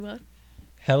What?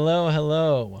 Hello,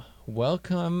 hello.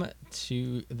 Welcome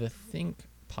to the Think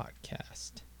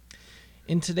Podcast.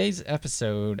 In today's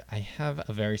episode, I have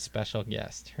a very special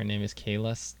guest. Her name is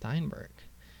Kayla Steinberg.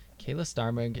 Kayla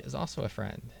Steinberg is also a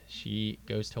friend. She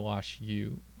goes to Wash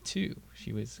U too.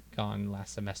 She was gone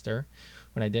last semester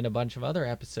when I did a bunch of other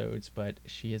episodes, but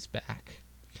she is back.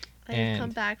 I have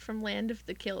come back from Land of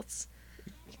the Kilts,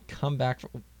 Come back.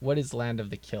 What is Land of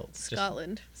the Kilts?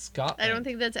 Scotland. Scotland. I don't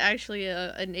think that's actually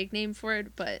a nickname for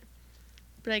it, but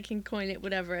I can coin it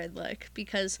whatever I'd like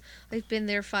because I've been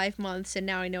there 5 months and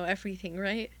now I know everything,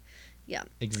 right? Yeah.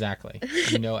 Exactly.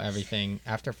 You know everything.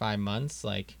 After 5 months,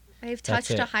 like... I've That's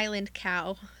touched a it. Highland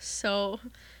cow, so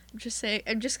I'm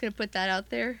just gonna put that out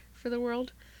there for the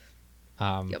world.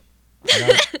 Yep.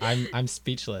 I'm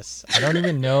speechless. I don't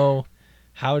even know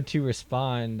how to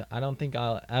respond. I don't think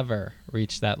I'll ever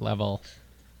reach that level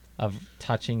of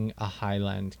touching a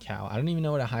Highland cow. I don't even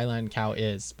know what a Highland cow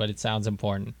is, but it sounds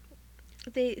important.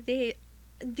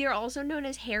 They're also known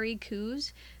as hairy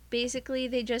coos. Basically,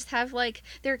 they just have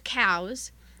they're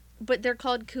cows, but they're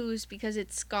called coos because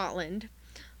it's Scotland.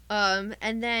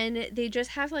 And then they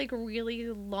just have really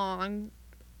long,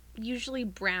 usually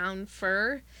brown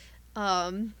fur.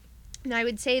 And I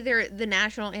would say they're the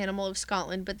national animal of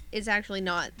Scotland, but it's actually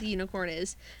not. The unicorn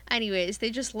is. Anyways, they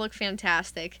just look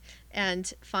fantastic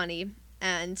and funny.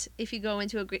 And if you go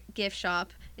into a gift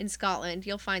shop in Scotland,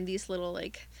 you'll find these little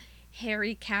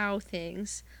hairy cow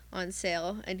things on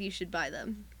sale, and you should buy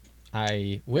them.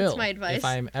 I will. That's my advice. If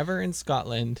I'm ever in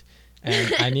Scotland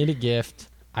and I need a gift,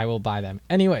 I will buy them.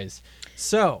 Anyways,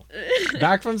 so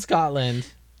back from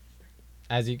Scotland,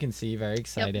 as you can see, very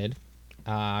excited.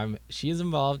 She is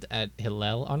involved at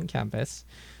Hillel on campus,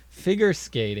 figure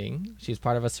skating. She's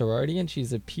part of a sorority, and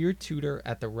she's a peer tutor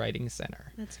at the Writing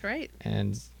Center. That's right.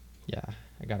 And yeah,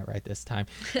 I got it right this time.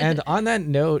 And on that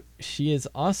note, she is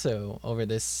also, over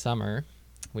this summer,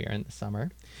 we are in the summer,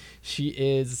 she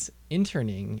is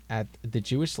interning at the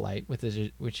Jewish Light,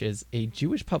 which is a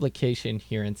Jewish publication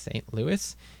here in St.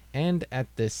 Louis, and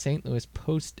at the St. Louis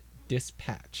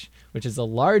Post-Dispatch, which is the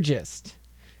largest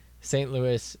St.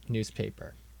 Louis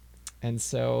newspaper. And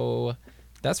so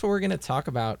that's what we're going to talk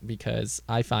about because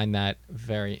I find that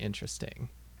very interesting.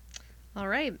 All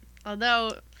right.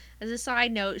 Although, as a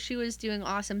side note, she was doing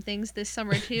awesome things this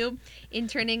summer too,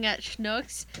 interning at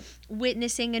Schnucks,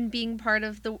 witnessing and being part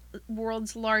of the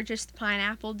world's largest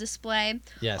pineapple display.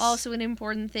 Yes. Also an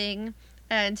important thing.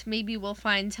 And maybe we'll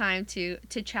find time to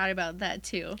chat about that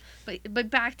too. But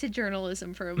back to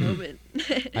journalism for a moment.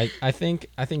 I think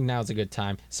now's a good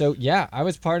time. So yeah, I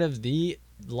was part of the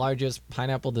largest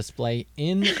pineapple display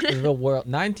in the world.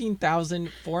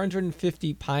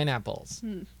 19,450 pineapples.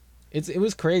 It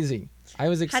was crazy. I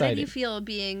was excited. How did you feel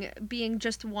being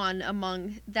just one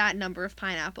among that number of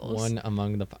pineapples? One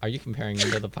among the... Are you comparing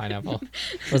me to the pineapple?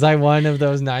 Was I one of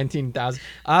those 19,000?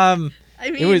 I mean...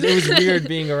 It was weird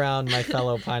being around my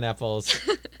fellow pineapples.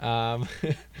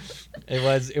 It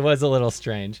was a little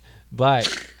strange,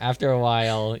 but after a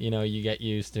while, you get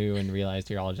used to and realize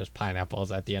you're all just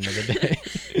pineapples at the end of the day.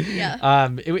 Yeah.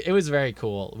 It was very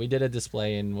cool. We did a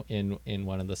display in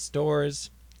one of the stores.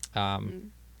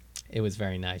 It was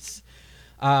very nice.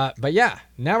 But yeah,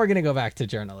 now we're gonna go back to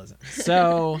journalism.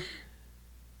 So,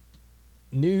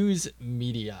 news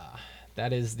media.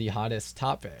 That is the hottest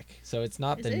topic. So it's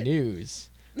not the news.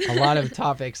 A lot of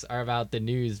topics are about the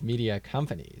news media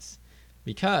companies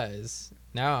because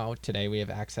now today we have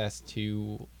access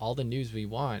to all the news we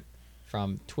want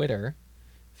from Twitter,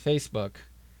 Facebook,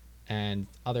 and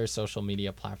other social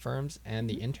media platforms and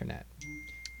the internet.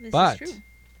 This But is true.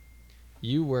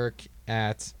 You work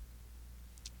at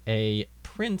a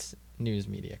print news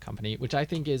media company, which I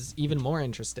think is even more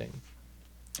interesting.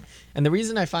 And the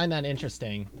reason I find that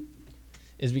interesting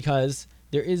is because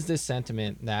there is this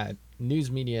sentiment that news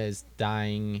media is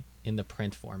dying in the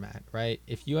print format, right?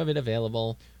 If you have it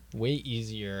available way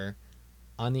easier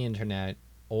on the internet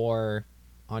or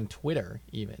on Twitter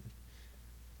even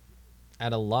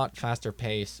at a lot faster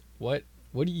pace, what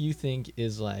do you think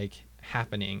is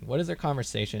happening? What is their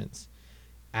conversations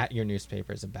at your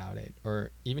newspapers about it,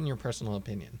 or even your personal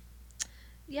opinion?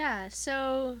 Yeah,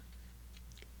 so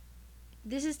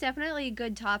this is definitely a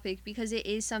good topic because it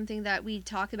is something that we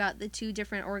talk about the two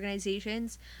different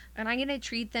organizations, and I'm going to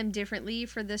treat them differently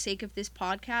for the sake of this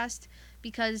podcast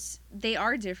because they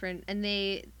are different and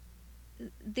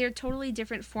they're totally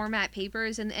different format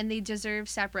papers and they deserve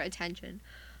separate attention.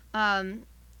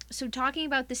 So talking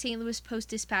about the St. Louis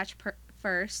Post-Dispatch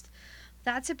first,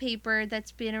 that's a paper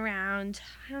that's been around,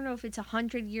 I don't know if it's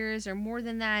 100 years or more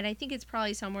than that. I think it's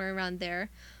probably somewhere around there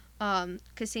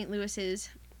because St. Louis is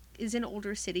is an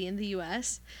older city in the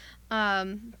US.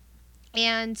 Um,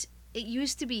 and it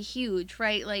used to be huge,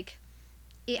 right? Like,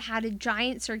 it had a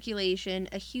giant circulation,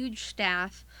 a huge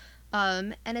staff,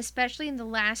 and especially in the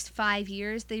last 5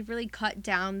 years, they've really cut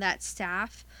down that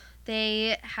staff.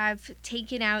 They have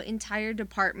taken out entire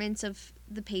departments of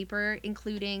the paper,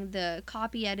 including the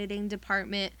copy editing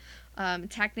department.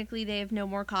 Technically, they have no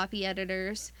more copy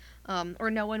editors, or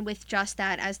no one with just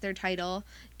that as their title.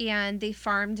 And they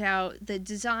farmed out the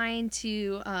design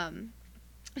to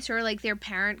sort of like their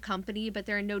parent company, but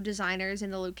there are no designers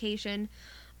in the location.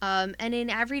 And in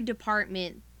every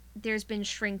department, there's been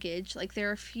shrinkage. Like, there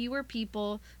are fewer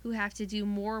people who have to do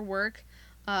more work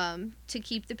to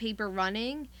keep the paper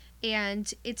running,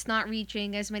 and it's not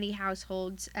reaching as many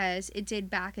households as it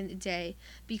did back in the day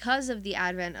because of the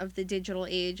advent of the digital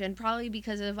age, and probably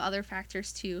because of other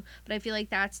factors too. But I feel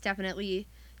like that's definitely,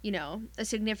 a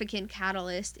significant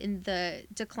catalyst in the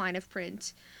decline of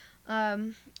print.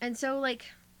 And so, like,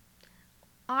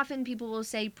 often people will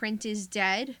say print is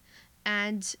dead,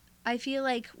 and I feel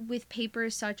like with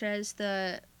papers such as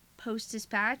the Post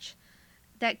Dispatch,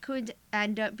 that could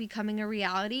end up becoming a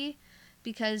reality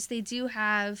because they do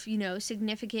have,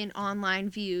 significant online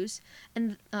views.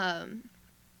 And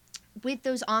with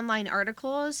those online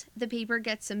articles, the paper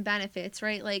gets some benefits,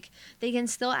 right? Like, they can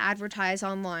still advertise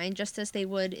online just as they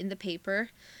would in the paper.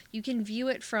 You can view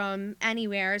it from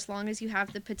anywhere as long as you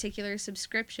have the particular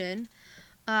subscription.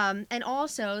 And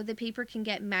also, the paper can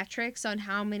get metrics on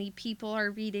how many people are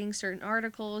reading certain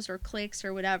articles or clicks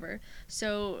or whatever.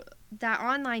 So, that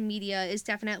online media is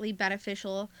definitely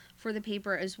beneficial for the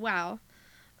paper as well.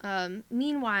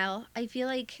 Meanwhile, I feel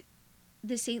like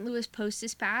the St. Louis Post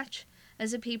Dispatch,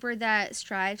 as a paper that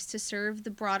strives to serve the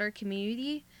broader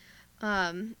community,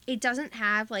 it doesn't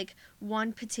have like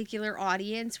one particular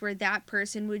audience where that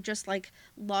person would just like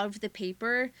love the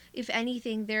paper. If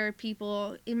anything, there are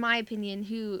people, in my opinion,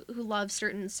 who love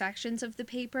certain sections of the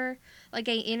paper. Like,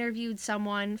 I interviewed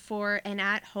someone for an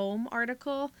at-home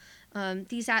article.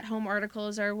 These at-home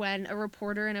articles are when a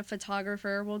reporter and a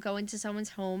photographer will go into someone's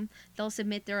home. They'll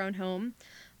submit their own home.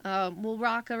 We'll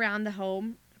walk around the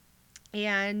home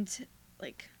and,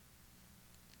 like,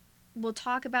 we'll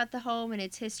talk about the home and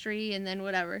its history and then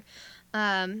whatever.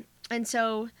 And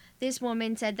so this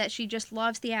woman said that she just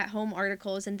loves the at-home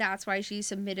articles, and that's why she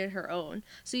submitted her own.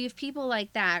 So you have people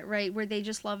like that, right, where they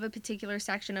just love a particular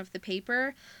section of the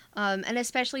paper, and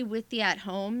especially with the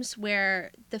at-homes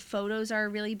where the photos are a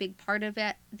really big part of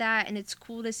that, and it's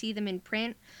cool to see them in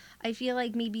print. I feel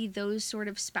like maybe those sort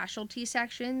of specialty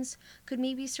sections could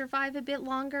maybe survive a bit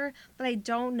longer, but I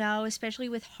don't know, especially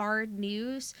with hard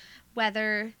news,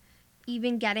 whether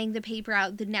even getting the paper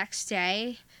out the next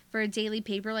day for a daily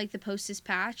paper like the Post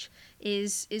Dispatch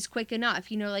is quick enough.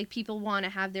 Like, people want to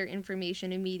have their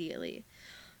information immediately.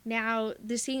 Now,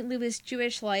 the St. Louis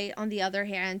Jewish Light, on the other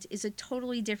hand, is a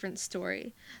totally different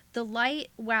story. The Light,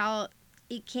 while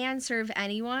it can serve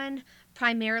anyone,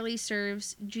 primarily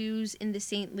serves Jews in the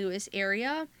St. Louis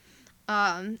area.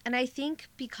 And I think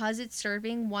because it's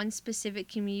serving one specific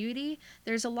community,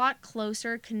 there's a lot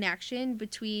closer connection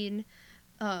between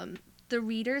the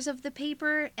readers of the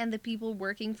paper and the people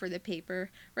working for the paper,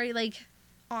 right? Like,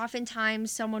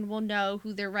 oftentimes someone will know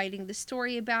who they're writing the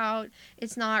story about.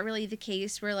 It's not really the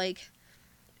case where, like,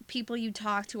 people you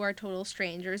talk to are total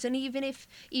strangers. And even if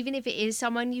it is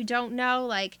someone you don't know,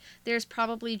 like, there's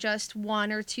probably just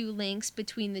one or two links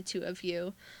between the two of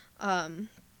you. And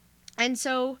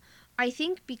so I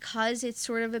think because it's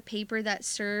sort of a paper that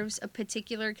serves a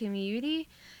particular community,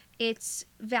 it's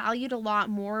valued a lot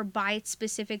more by its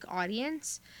specific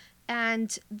audience.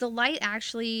 And the Light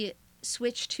actually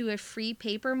switched to a free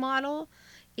paper model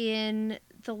in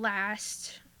the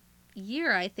last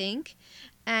year, I think.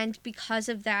 And because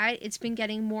of that, it's been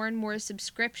getting more and more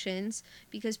subscriptions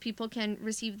because people can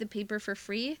receive the paper for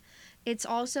free. It's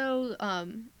also,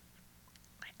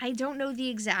 I don't know the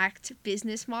exact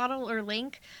business model or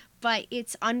link, but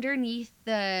it's underneath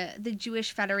the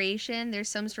Jewish Federation. There's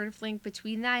some sort of link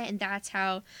between that, and that's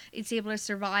how it's able to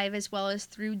survive, as well as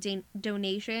through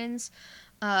donations.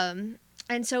 And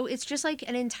so it's just like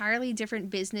an entirely different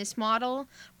business model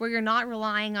where you're not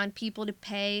relying on people to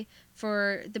pay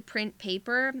for the print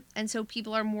paper, and so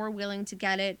people are more willing to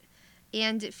get it,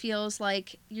 and it feels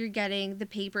like you're getting the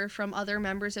paper from other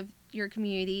members of your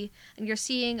community, and you're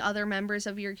seeing other members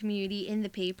of your community in the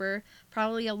paper,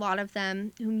 probably a lot of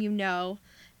them whom you know,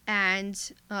 and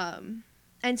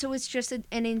so it's just an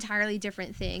entirely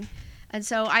different thing. And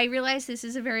so I realize this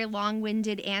is a very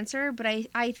long-winded answer, but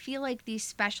I feel like these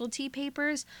specialty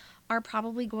papers are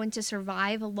probably going to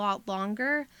survive a lot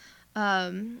longer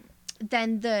than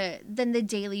the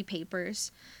daily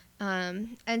papers.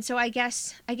 And so I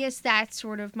guess that's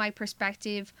sort of my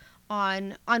perspective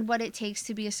on what it takes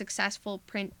to be a successful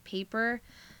print paper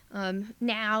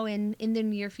now and in the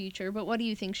near future. But what do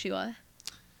you think, Sheila?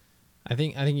 I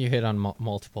think you hit on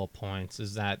multiple points.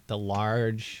 Is that the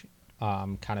large,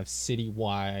 kind of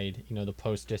citywide, the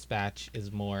Post Dispatch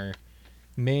is more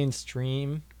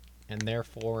mainstream, and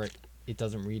therefore it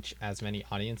doesn't reach as many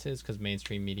audiences because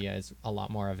mainstream media is a lot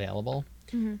more available,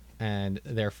 Mm-hmm. and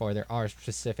therefore there are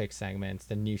specific segments,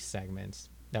 the niche segments,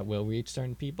 that will reach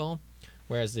certain people,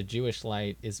 whereas the Jewish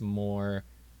Light is more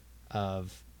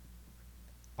of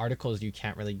articles you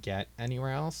can't really get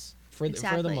anywhere else for the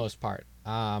Exactly. most part.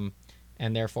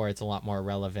 And therefore it's a lot more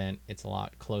relevant. It's a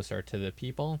lot closer to the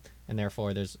people, and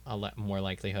therefore there's a lot more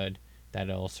likelihood that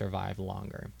it'll survive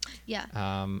longer. Yeah.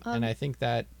 And Um, I think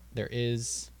that there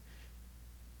is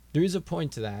a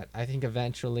point to that. I think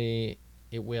eventually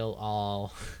it will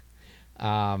all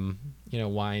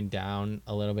wind down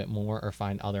a little bit more or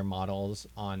find other models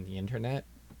on the internet.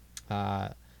 Uh,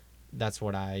 that's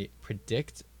what I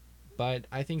predict, but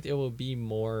I think it will be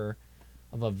more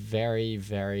of a very,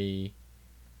 very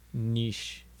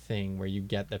niche thing where you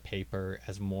get the paper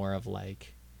as more of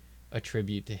like a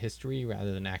tribute to history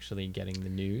rather than actually getting the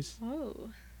news. oh,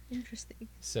 interesting.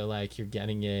 So like you're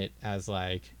getting it as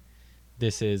like,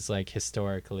 this is like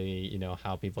historically,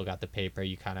 how people got the paper.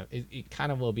 It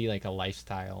kind of will be like a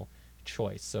lifestyle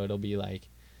choice. So it'll be like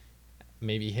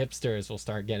maybe hipsters will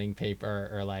start getting paper,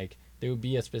 or like there will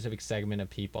be a specific segment of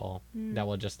people Mm. that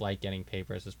will just like getting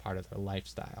papers as part of their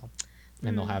lifestyle,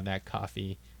 and they'll Mm. have that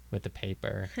coffee with the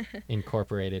paper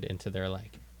incorporated into their,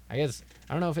 like, I guess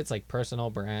I don't know if it's like personal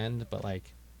brand, but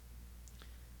like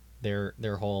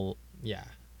their whole, yeah,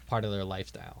 part of their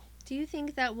lifestyle. Do you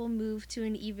think that we'll move to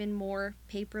an even more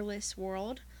paperless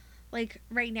world? Like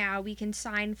right now, we can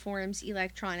sign forms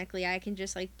electronically. I can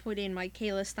just like put in my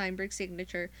Kayla Steinberg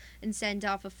signature and send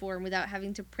off a form without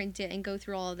having to print it and go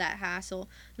through all of that hassle.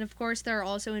 And of course, there are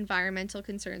also environmental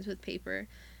concerns with paper.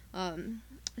 Um,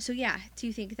 so yeah, do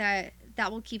you think that that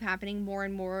will keep happening more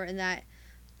and more, and that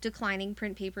declining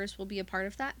print papers will be a part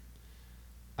of that?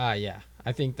 Yeah,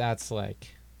 I think that's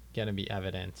like gonna be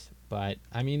evident. But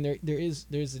I mean, there's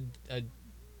a,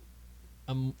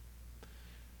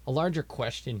 a larger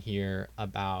question here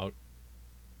about,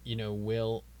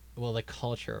 will the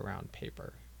culture around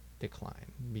paper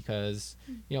decline? Because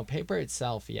paper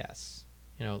itself, yes,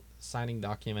 signing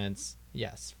documents,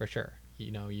 yes, for sure.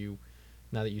 You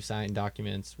now that you sign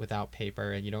documents without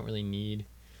paper, you don't really need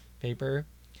paper.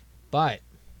 But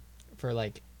for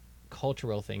like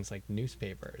cultural things like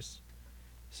newspapers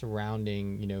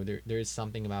surrounding, there is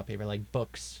something about paper, like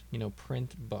books,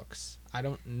 print books. I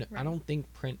Right. don't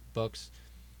think print books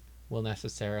will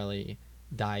necessarily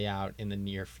die out in the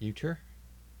near future,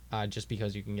 just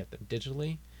because you can get them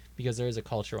digitally, because there is a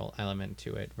cultural element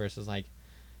to it versus like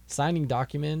signing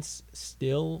documents.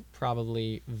 Still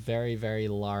probably very, very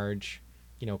large,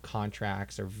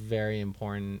 contracts or very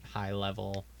important high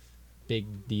level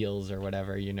big deals or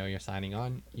whatever, you're signing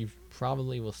on. You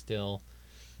probably will still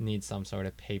need some sort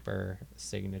of paper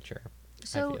signature, I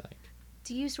So feel like.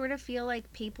 do you sort of feel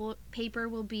like paper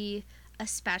will be a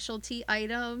specialty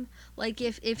item? Like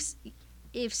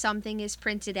if something is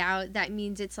printed out, that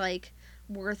means it's like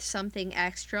worth something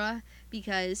extra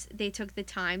because they took the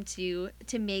time to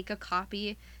make a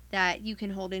copy that you can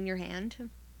hold in your hand.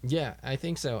 Yeah, I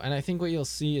think so. And I think what you'll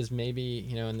see is maybe,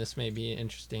 and this may be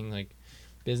interesting, like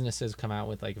businesses come out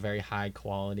with like very high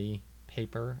quality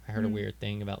paper. I heard a Mm. weird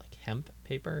thing about like hemp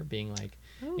paper being like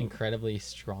Oh. incredibly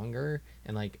stronger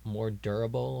and like more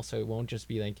durable. So it won't just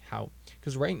be like how,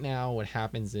 because right now what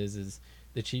happens is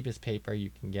the cheapest paper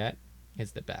you can get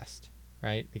is the best,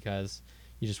 right? Because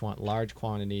you just want large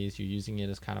quantities, you're using it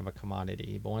as kind of a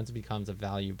commodity. But once it becomes a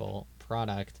valuable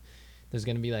product, there's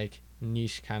going to be like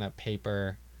niche kind of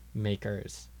paper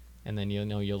makers, and then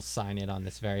you'll sign it on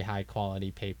this very high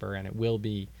quality paper, and it will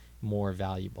be more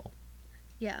valuable,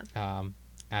 Yeah. um,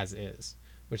 as is,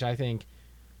 which I think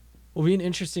will be an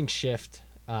interesting shift,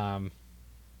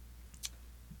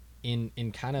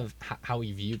 in kind of how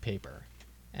we view paper.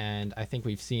 And I think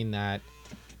we've seen that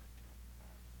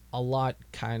a lot,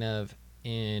 kind of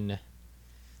in,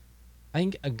 I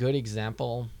think a good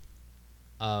example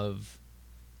of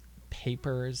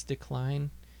paper's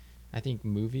decline, I think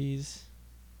movies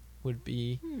would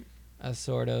be Hmm. a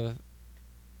sort of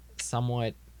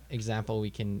somewhat example we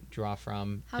can draw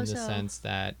from, How in the so? sense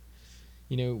that,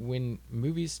 when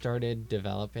movies started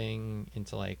developing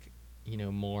into like,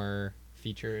 more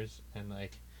features and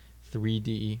like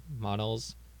 3D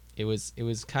models, it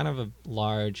was kind of a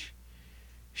large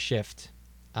shift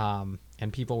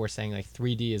And people were saying like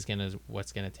 3D is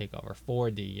what's gonna take over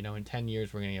 4D. You know, in 10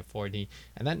 years we're gonna get 4D,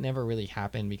 and that never really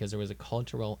happened because there was a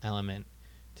cultural element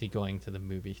to going to the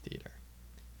movie theater.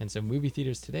 And so movie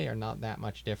theaters today are not that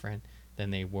much different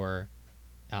than they were,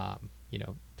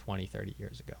 20, 30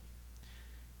 years ago.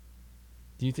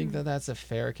 Do you think that that's a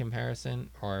fair comparison,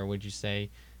 or would you say,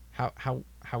 how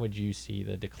would you see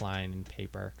the decline in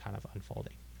paper kind of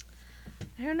unfolding?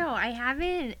 I don't know.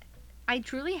 I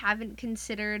truly haven't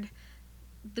considered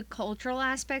the cultural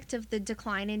aspect of the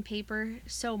decline in paper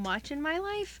so much in my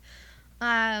life.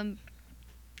 Um,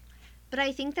 but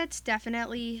I think that's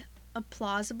definitely a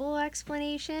plausible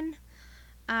explanation.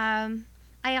 Um,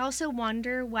 I also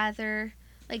wonder whether,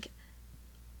 like,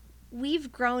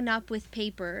 we've grown up with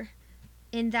paper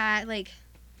in that, like,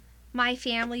 my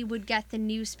family would get the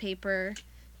newspaper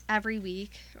every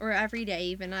week or every day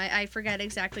even. I forget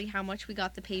exactly how much we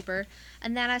got the paper.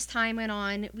 And then as time went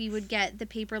on, we would get the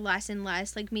paper less and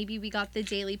less. Like maybe we got the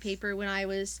daily paper when I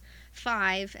was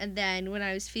 5, and then when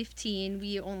I was 15,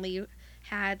 we only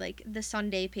had like the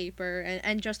Sunday paper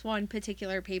and just one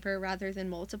particular paper rather than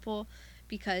multiple,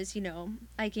 because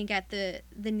I can get the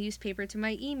newspaper to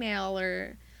my email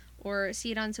or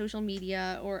see it on social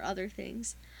media or other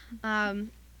things.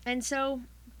 And so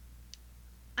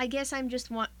I guess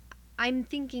I'm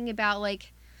thinking about,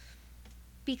 like,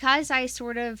 because I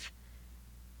sort of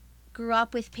grew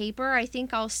up with paper, I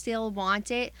think I'll still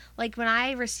want it. Like when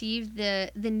I receive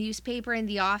the newspaper in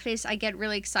the office, I get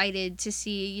really excited to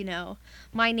see,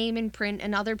 my name in print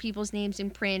and other people's names in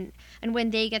print. And when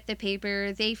they get the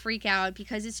paper, they freak out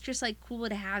because it's just like cool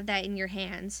to have that in your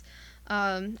hands.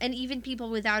 And even people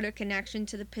without a connection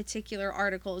to the particular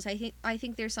articles, I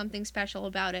think there's something special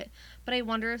about it. But I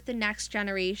wonder if the next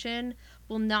generation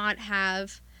will not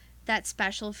have that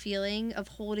special feeling of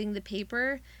holding the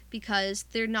paper because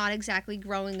they're not exactly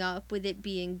growing up with it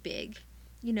being big.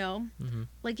 You know, Mm-hmm.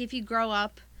 like if you grow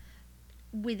up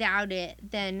without it,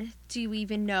 then do you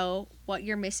even know what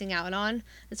you're missing out on?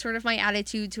 It's sort of my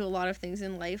attitude to a lot of things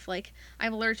in life. Like,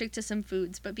 I'm allergic to some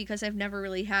foods, but because I've never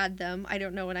really had them, I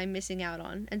don't know what I'm missing out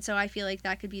on. And so I feel like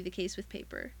that could be the case with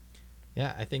paper.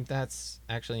 Yeah, I think that's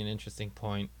actually an interesting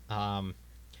point.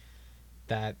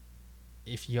 That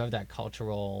if you have that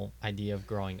cultural idea of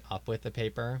growing up with the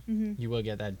paper, Mm-hmm. you will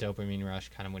get that dopamine rush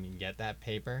kind of when you get that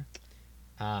paper.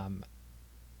 Um,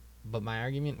 but my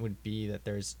argument would be that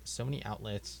there's so many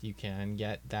outlets you can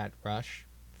get that rush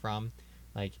from.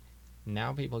 Like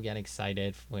now people get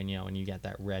excited when you get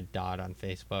that red dot on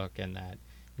Facebook and that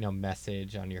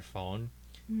message on your phone,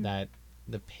 Mm-hmm. that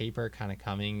the paper kind of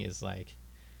coming is like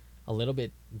a little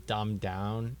bit dumbed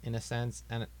down in a sense.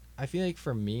 And I feel like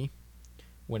for me,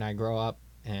 when I grow up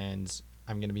and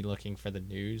I'm going to be looking for the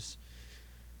news,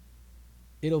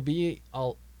 it'll be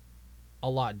a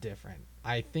lot different.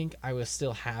 I think I will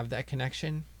still have that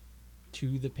connection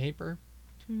to the paper,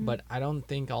 Mm-hmm. but I don't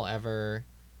think I'll ever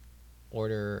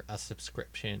order a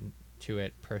subscription to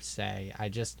it per se.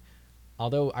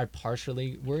 Although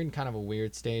we're in kind of a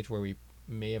weird stage where we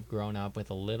may have grown up with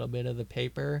a little bit of the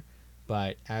paper,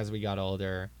 but as we got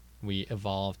older, we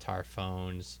evolved to our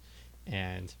phones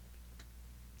and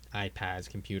iPads,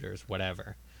 computers,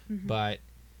 whatever. Mm-hmm. But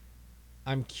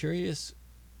I'm curious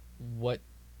what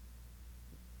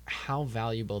how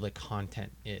valuable the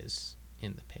content is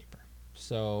in the paper.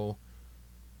 So,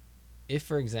 if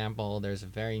for example, there's a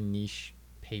very niche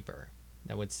paper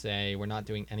that would say we're not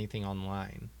doing anything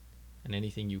online and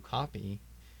anything you copy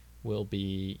will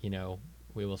be,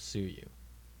 we will sue you.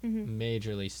 Mm-hmm.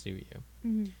 Majorly sue you.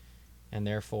 Mm-hmm. And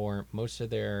therefore, most of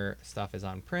their stuff is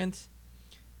on print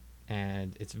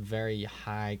and it's very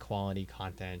high quality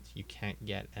content you can't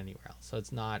get anywhere else. So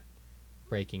it's not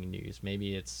breaking news.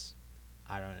 Maybe it's,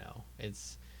 I don't know,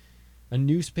 it's a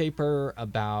newspaper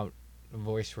about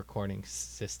voice recording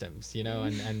systems,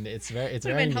 and it's Would have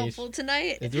very been niche. helpful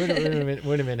tonight. It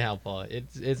would have been helpful.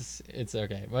 It's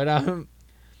okay, but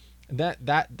that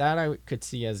I could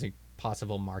see as a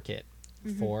possible market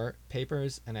Mm-hmm. for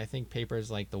papers, and I think papers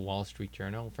like the Wall Street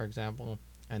Journal, for example,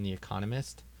 and the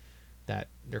Economist, that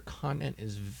their content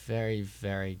is very,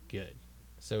 very good.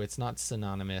 So it's not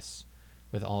synonymous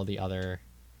with all the other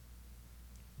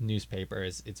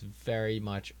newspapers. It's very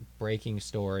much breaking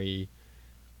story,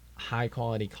 high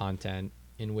quality content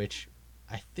in which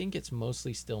I think it's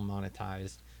mostly still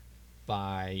monetized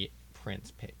by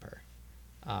print paper.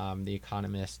 The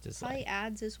Economist is Probably like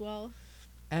ads as well.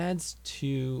 ads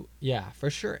to, yeah, for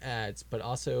sure ads, but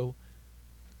also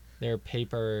their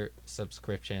paper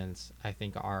subscriptions I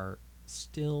think are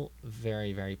still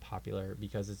very, very popular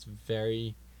because it's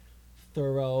very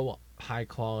thorough, high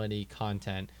quality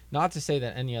content. Not to say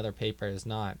that any other paper is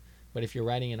not, But if you're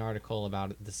writing an article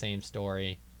about the same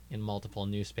story in multiple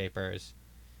newspapers,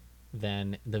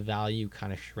 then the value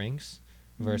kind of shrinks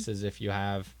versus if you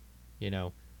have, you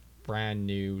know, brand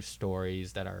new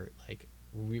stories that are like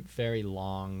very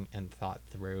long and thought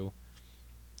through.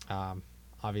 Um,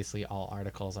 Obviously, all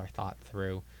articles are thought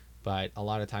through, but a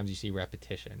lot of times you see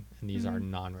repetition, and these are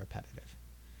non-repetitive.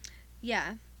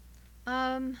 Yeah.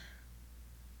 Um,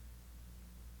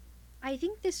 I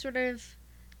think this sort of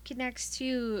connects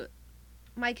to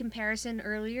my comparison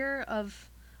earlier of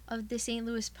the St.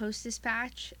 Louis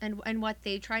Post-Dispatch and what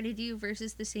they try to do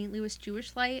versus the St. Louis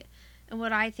Jewish Light, and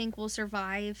what I think will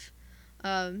survive,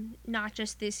 not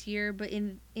just this year but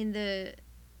in the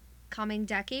coming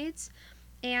decades.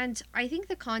 And I think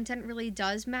the content really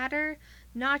does matter,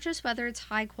 not just whether it's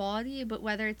high quality, but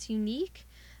whether it's unique,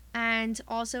 and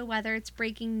also whether it's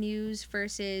breaking news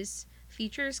versus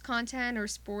features content or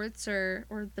sports or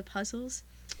the puzzles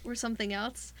or something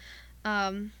else,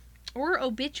 um, or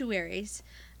obituaries.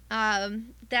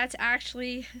 That's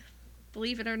actually,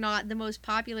 believe it or not, the most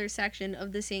popular section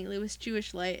of the St. Louis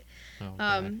Jewish Light. Oh,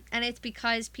 God. And it's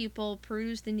because people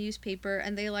peruse the newspaper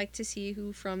and they like to see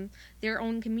who from their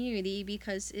own community,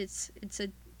 because it's a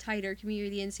tighter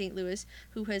community in St. Louis,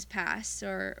 who has passed,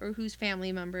 or whose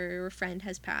family member or friend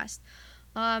has passed.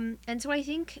 And so I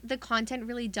think the content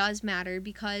really does matter,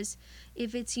 because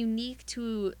if it's unique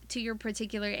to your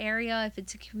particular area, if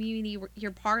it's a community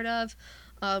you're part of,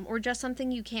 or just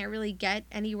something you can't really get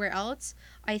anywhere else,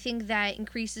 I think that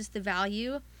increases the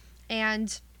value.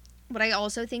 And what I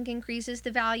also think increases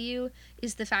the value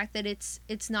is the fact that it's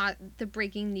not the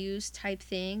breaking news type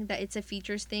thing, that it's a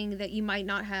features thing that you might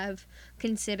not have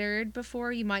considered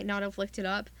before, you might not have looked it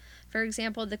up. For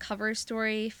example, the cover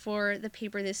story for the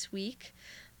paper this week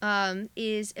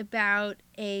is about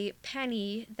a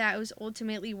penny that was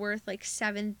ultimately worth like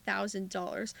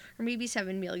 $7,000 or maybe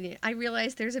 $7 million. I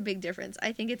realize there's a big difference.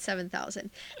 I think it's 7,000.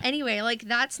 Anyway, like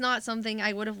that's not something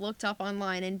I would have looked up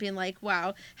online and been like,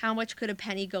 wow, how much could a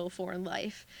penny go for in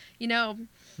life? You know,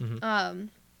 Mm-hmm.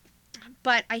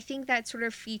 but I think that sort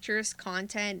of features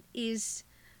content is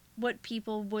what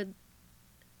people would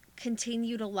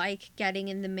continue to like getting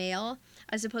in the mail,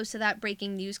 as opposed to that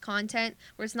breaking news content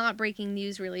where it's not breaking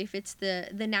news really if it's the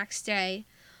next day.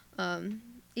 um,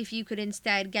 if you could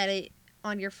instead get it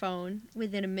on your phone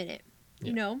within a minute, Yeah.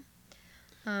 you know.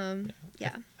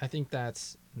 Yeah. I think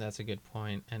that's a good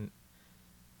point, and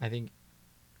I think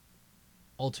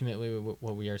ultimately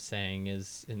what we are saying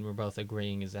is, and we're both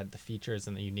agreeing, is that the features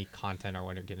and the unique content are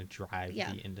what are going to drive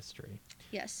Yeah. the industry.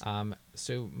 Yes.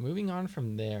 So moving on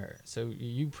from there, so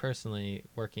you personally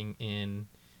working in,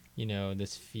 you know,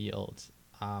 this field,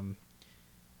 where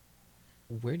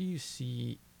do you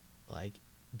see, like,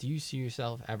 do you see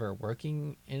yourself ever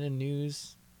working in a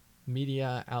news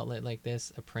media outlet like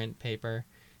this, a print paper,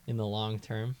 in the long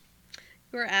term?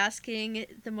 You're asking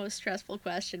the most stressful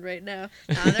question right now.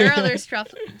 There are other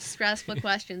stressful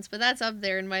questions, but that's up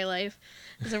there in my life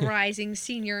as a rising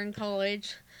senior in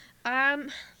college. Um,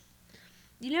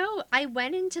 I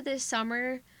went into this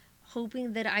summer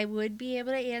hoping that I would be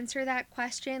able to answer that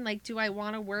question. Like, do I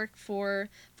want to work for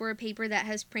a paper that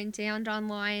has print and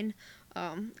online?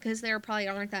 Because there probably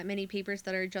aren't that many papers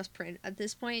that are just print at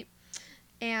this point.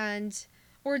 And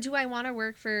or do I want to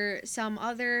work for some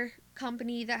other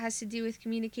company that has to do with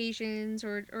communications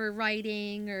or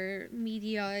writing or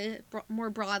media more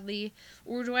broadly?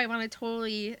 Or do I want to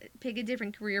totally pick a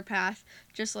different career path,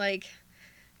 just like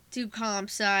do comp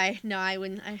sci? No, I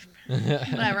wouldn't.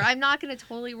 Whatever. I'm not going to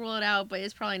totally rule it out, but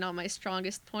it's probably not my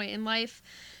strongest point in life.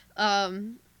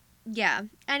 Yeah.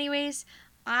 Anyways,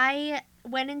 I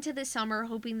went into the summer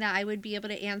hoping that I would be able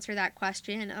to answer that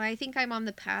question, and I think I'm on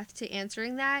the path to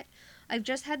answering that. I've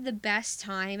just had the best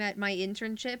time at my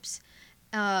internships.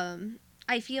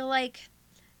 I feel like,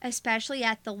 especially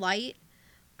at the Light,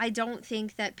 I don't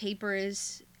think that paper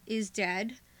is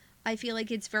dead. I feel like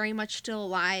it's very much still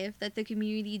alive, that the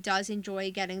community does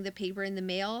enjoy getting the paper in the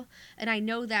mail, and I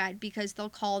know that because they'll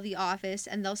call the office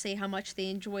and they'll say how much they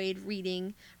enjoyed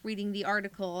reading the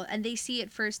article, and they see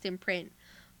it first in print.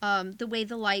 The way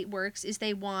the Light works is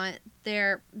they want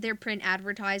their print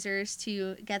advertisers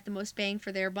to get the most bang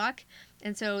for their buck,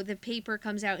 and so the paper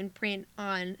comes out in print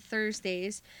on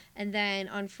Thursdays, and then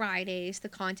on Fridays the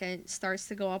content starts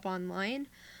to go up online.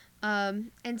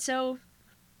 And so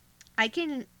I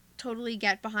can totally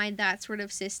get behind that sort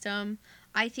of system.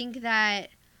 I think that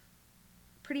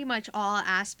pretty much all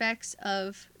aspects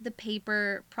of the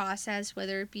paper process,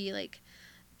 whether it be like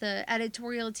the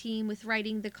editorial team with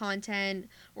writing the content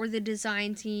or the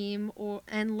design team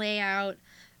and layout,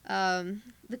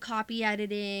 the copy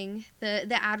editing,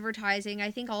 the advertising.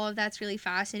 I think all of that's really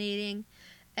fascinating.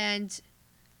 And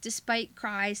despite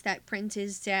cries that print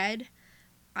is dead,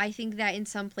 I think that in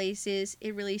some places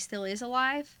it really still is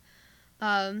alive.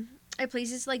 At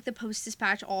places like the Post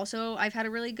Dispatch, also, I've had a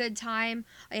really good time.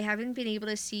 I haven't been able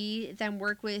to see them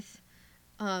work with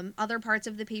other parts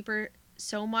of the paper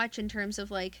so much in terms of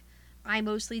like I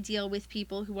mostly deal with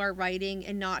people who are writing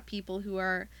and not people who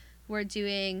are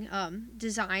doing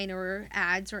design or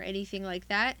ads or anything like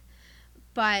that.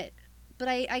 But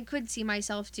I could see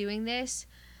myself doing this.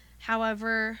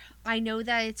 However, I know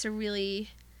that it's a really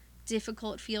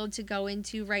difficult field to go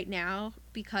into right now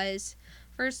because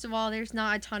first of all there's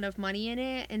not a ton of money in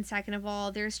it, and second of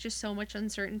all there's just so much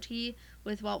uncertainty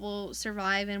with what will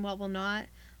survive and what will not.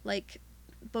 Like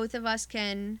both of us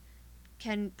can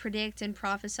predict and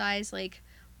prophesize like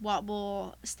what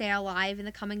will stay alive in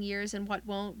the coming years and what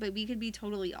won't, but we could be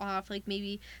totally off. Like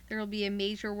maybe there will be a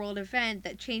major world event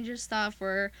that changes stuff,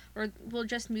 or we'll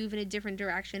just move in a different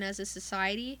direction as a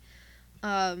society.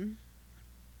 um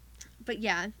but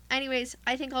yeah, anyways,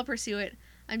 I think I'll pursue it.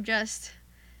 I'm just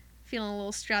feeling a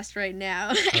little stressed right now.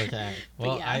 Okay. But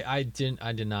Well, yeah, I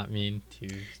did not mean to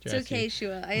it's stress okay, you.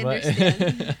 Shua, I But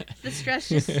understand. The stress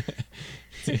just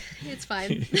it's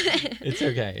fine. it's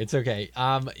okay. It's okay.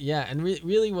 Yeah, and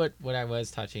really, what I was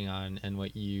touching on and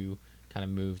what you kind of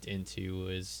moved into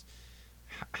was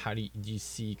how do you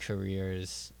see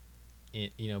careers,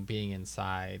 being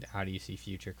inside? How do you see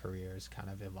future careers kind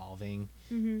of evolving?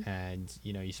 Hmm. And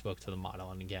you spoke to the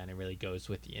model, and again, it really goes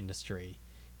with the industry,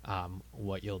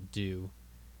 what you'll do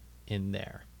in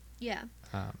there. Yeah.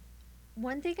 Um,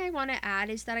 One thing I want to add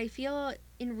is that I feel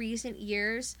in recent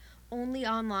years, only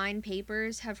online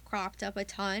papers have cropped up a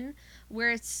ton, where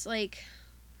it's like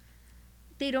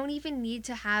they don't even need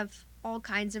to have all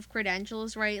kinds of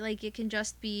credentials, right? Like it can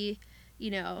just be,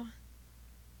 you know,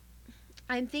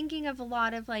 I'm thinking of a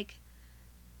lot of like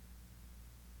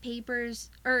papers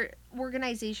or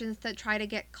organizations that try to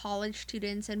get college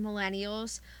students and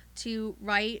millennials to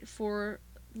write for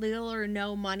little or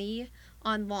no money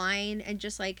online and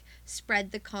just like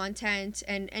spread the content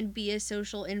and be a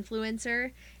social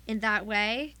influencer in that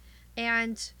way.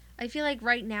 And I feel like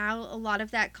right now a lot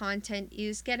of that content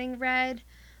is getting read,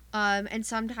 and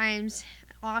sometimes,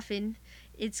 often,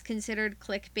 it's considered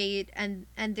clickbait, and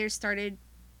there's some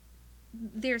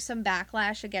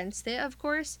backlash against it, of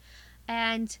course.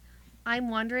 And I'm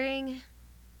wondering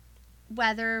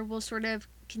whether we'll sort of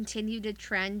continue to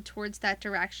trend towards that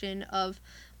direction of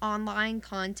online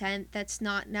content that's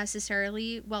not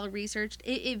necessarily well researched.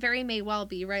 It very may well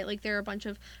be, right? Like there are a bunch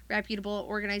of reputable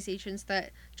organizations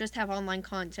that just have online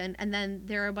content, and then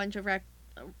there are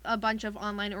a bunch of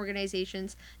online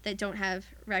organizations that don't have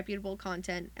reputable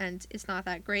content, and it's not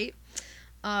that great.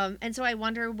 And so I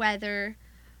wonder whether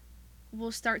will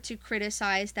start to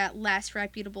criticize that less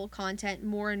reputable content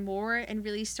more and more, and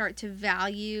really start to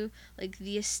value like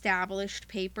the established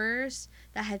papers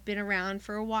that have been around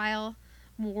for a while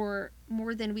more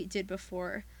than we did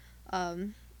before,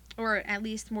 um, or at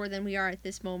least more than we are at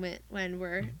this moment when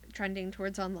we're trending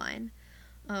towards online.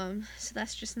 So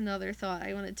that's just another thought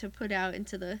I wanted to put out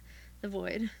into the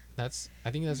void.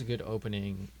 I think that's a good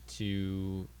opening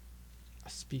to a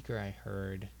speaker I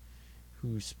heard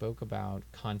who spoke about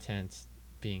content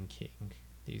being king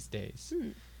these days.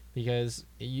 Because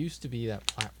it used to be that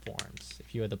platforms,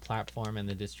 if you had the platform and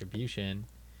the distribution,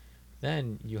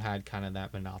 then you had kind of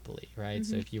that monopoly, right?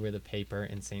 So if you were the paper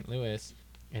in St. Louis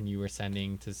and you were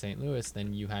sending to St. Louis,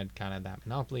 then you had kind of that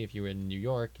monopoly. If you were in New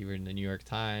York, you were in the New York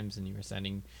Times and you were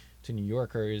sending to New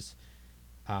Yorkers.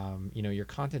 Your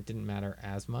content didn't matter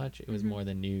as much. It was more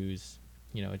the news.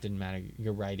 It didn't matter.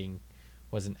 Your writing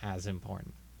wasn't as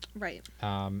important. Right.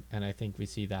 And I think we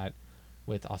see that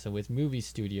with movie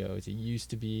studios. It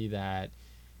used to be that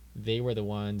they were the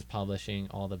ones publishing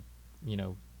all the,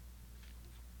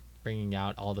 bringing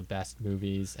out all the best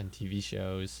movies and TV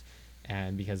shows,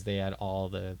 and because they had all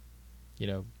the,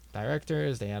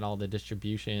 directors, they had all the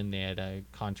distribution, they had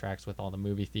contracts with all the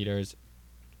movie theaters.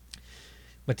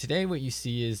 But today, what you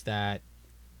see is that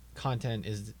content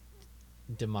is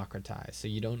democratized, so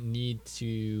you don't need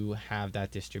to have that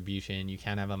distribution. You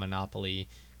can't have a monopoly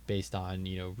based on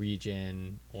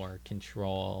region or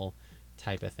control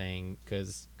type of thing,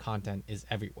 because content is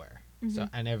everywhere. So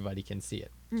and everybody can see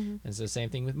it. And so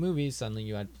same thing with movies. Suddenly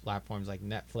you had platforms like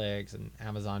Netflix and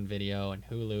Amazon Video and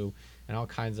Hulu and all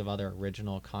kinds of other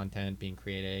original content being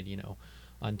created.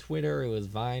 On Twitter it was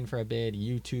Vine for a bit.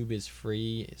 YouTube is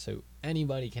free, so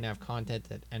anybody can have content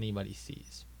that anybody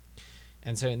sees.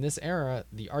 And so in this era,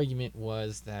 the argument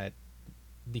was that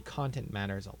the content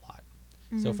matters a lot.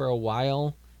 So for a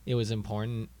while, it was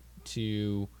important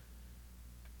to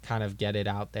kind of get it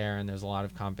out there, and there's a lot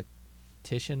of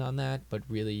competition on that, but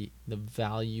really the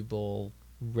valuable,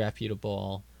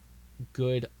 reputable,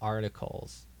 good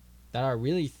articles that are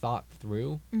really thought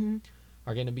through Mm-hmm.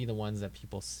 are going to be the ones that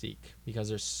people seek, because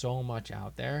there's so much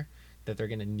out there that they're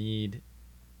going to need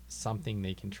something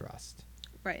they can trust.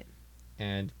 Right.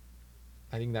 And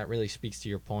I think that really speaks to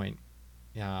your point.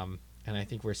 And I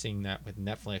think we're seeing that with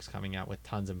Netflix coming out with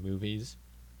tons of movies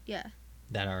Yeah.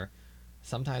 that are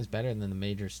sometimes better than the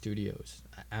major studios.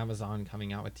 Amazon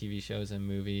coming out with TV shows and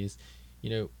movies.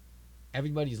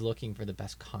 Everybody's looking for the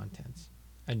best content.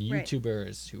 And Right.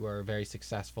 YouTubers who are very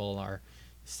successful are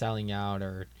selling out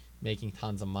or making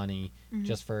tons of money Mm-hmm.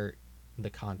 just for the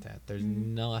content. There's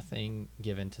Mm-hmm. nothing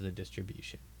given to the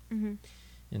distribution. Mm-hmm.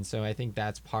 And so I think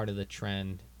that's part of the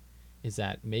trend, is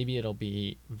that maybe it'll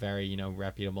be very,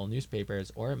 reputable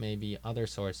newspapers, or it may be other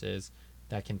sources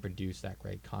that can produce that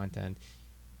great content.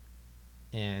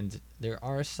 And there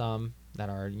are some that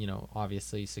are,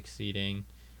 obviously succeeding.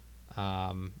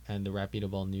 And the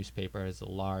reputable newspapers, the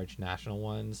large national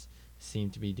ones, seem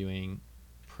to be doing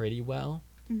pretty well.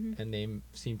 Mm-hmm. And they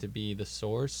seem to be the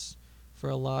source for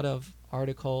a lot of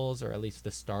articles, or at least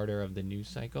the starter of the news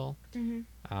cycle.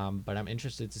 Mm-hmm. But I'm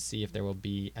interested to see if there will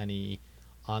be any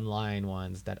online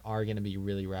ones that are going to be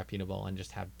really reputable and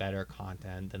just have better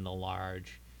content than the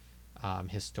large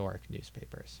historic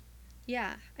newspapers.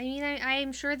 Yeah. I mean,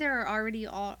 I'm sure there are already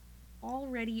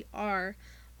are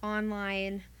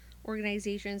online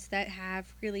organizations that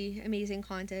have really amazing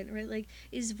content, right? Like,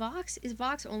 is Vox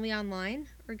only online,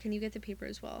 or can you get the paper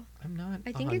as well? I'm not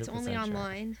I think it's only 100% sure.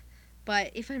 online,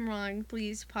 but if I'm wrong,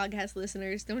 please, podcast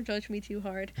listeners, don't judge me too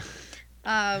hard.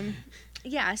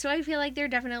 Yeah, so I feel like there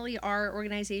definitely are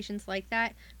organizations like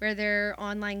that where their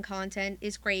online content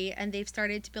is great and they've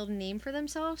started to build a name for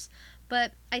themselves.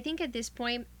 But I think at this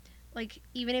point, like,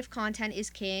 even if content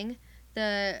is king,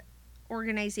 the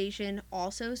organization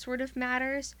also sort of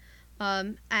matters.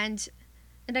 And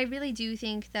I really do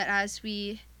think that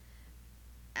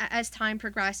as time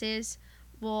progresses,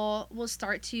 we'll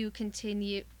start to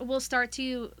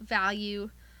value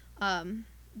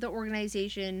the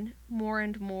organization more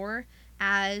and more,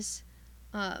 as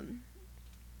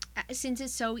since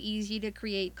it's so easy to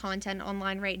create content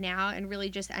online right now, and really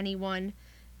just anyone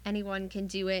can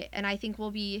do it. And I think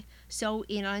we'll be so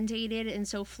inundated and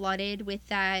so flooded with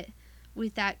that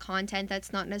content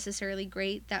that's not necessarily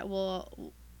great, that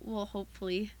will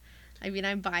hopefully, I mean,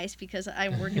 I'm biased because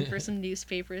I'm working for some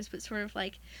newspapers, but sort of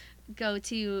like go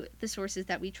to the sources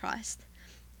that we trust.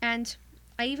 And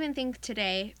I even think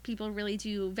today people really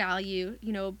do value,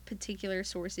 particular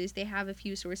sources. They have a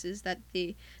few sources that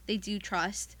they do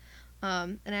trust.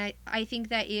 And I think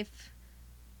that if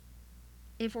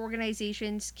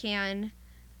organizations can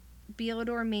build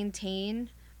or maintain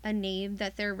a name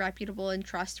that they're reputable and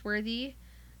trustworthy,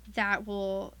 that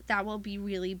will be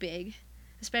really big,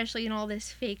 especially in all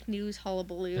this fake news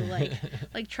hullabaloo.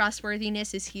 Like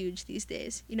trustworthiness is huge these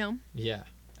days. Yeah,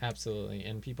 absolutely.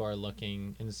 And people are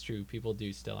looking, and it's true, people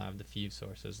do still have the few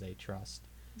sources they trust.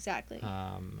 Exactly.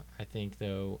 I think,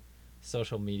 though,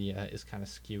 social media is kind of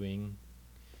skewing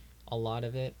a lot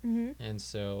of it. Mm-hmm. And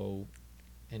so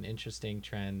an interesting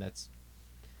trend that's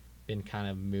been kind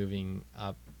of moving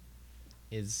up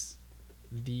is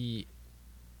the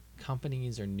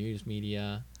companies or news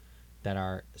media that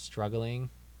are struggling,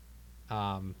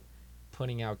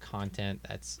 putting out content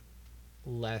that's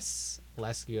less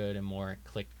good and more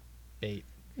clickbait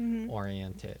Mm-hmm.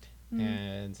 oriented. Mm-hmm.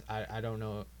 And I don't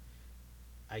know,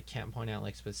 I can't point out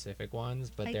like specific ones,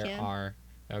 but I there can. are.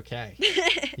 Okay.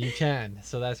 You can,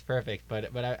 so that's perfect.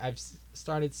 But I've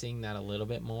started seeing that a little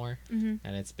bit more, Mm-hmm.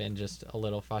 and it's been just a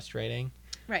little frustrating,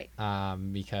 Right.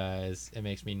 because it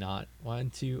makes me not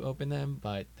want to open them.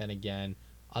 But then again,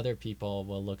 other people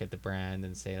will look at the brand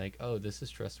and say like, oh, this is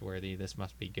trustworthy, this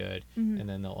must be good. Mm-hmm. And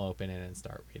then they'll open it and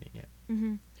start reading it.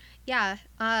 Mm-hmm. Yeah.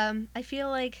 I feel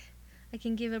like I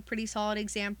can give a pretty solid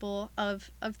example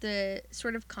of the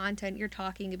sort of content you're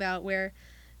talking about, where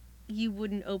you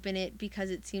wouldn't open it because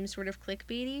it seems sort of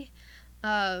clickbaity.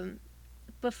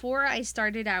 Before I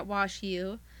started at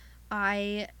WashU,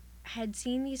 I had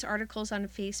seen these articles on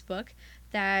Facebook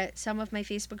that some of my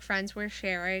Facebook friends were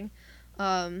sharing,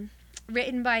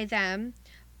 written by them,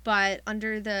 but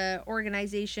under the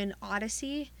organization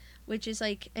Odyssey, which is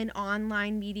like an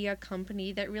online media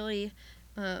company that really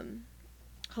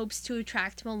hopes to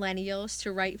attract millennials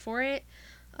to write for it.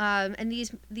 And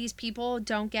these people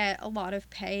don't get a lot of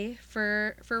pay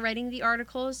for writing the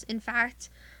articles. In fact,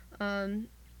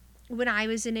 when I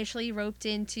was initially roped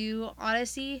into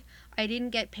Odyssey, I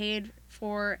didn't get paid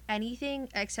for anything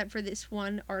except for this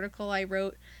one article I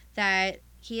wrote that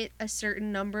hit a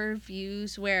certain number of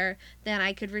views where then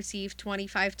I could receive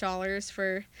 $25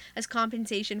 for as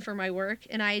compensation for my work.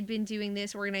 And I had been doing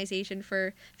this organization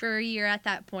for a year at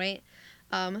that point.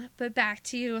 But back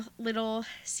to little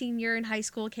senior in high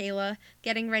school Kayla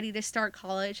getting ready to start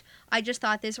college. I just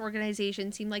thought this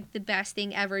organization seemed like the best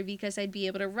thing ever because I'd be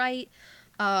able to write.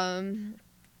 Um,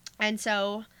 and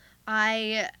so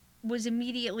I was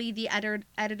immediately the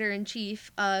editor in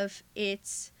chief of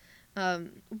its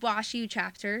WashU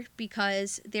chapter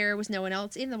because there was no one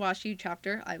else in the WashU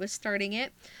chapter. I was starting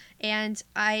it, and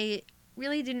I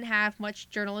really didn't have much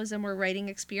journalism or writing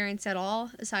experience at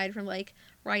all, aside from like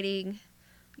writing,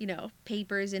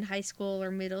 papers in high school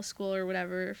or middle school or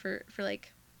whatever for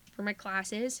my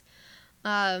classes.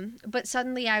 But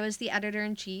suddenly I was the editor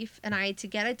in chief, and I had to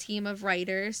get a team of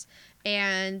writers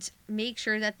and make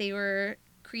sure that they were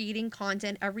creating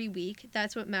content every week.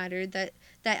 That's what mattered. That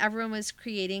everyone was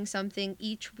creating something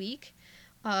each week,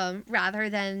 rather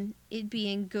than it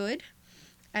being good.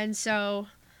 And so,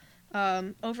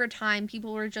 over time,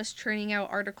 people were just churning out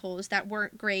articles that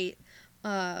weren't great.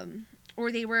 Or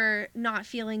they were not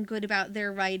feeling good about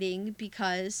their writing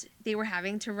because they were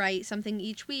having to write something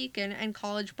each week, and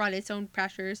college brought its own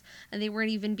pressures, and they weren't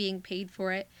even being paid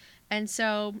for it. And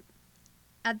so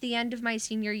at the end of my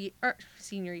freshman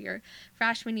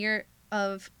year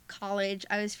of college,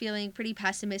 I was feeling pretty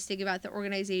pessimistic about the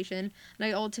organization, and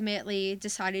I ultimately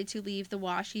decided to leave the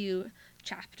WashU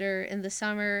chapter in the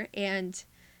summer, and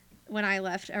when I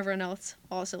left, everyone else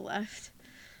also left.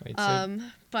 Wait, so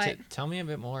But tell me a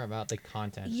bit more about the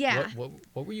content. Yeah.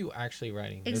 What were you actually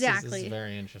writing? Exactly. This is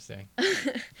very interesting.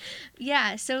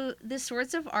 Yeah, so the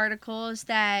sorts of articles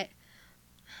that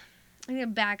I'm going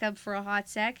to back up for a hot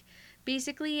sec.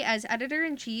 Basically, as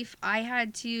editor-in-chief, I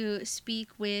had to speak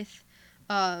with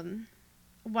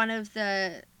one of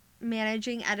the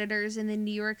managing editors in the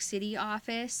New York City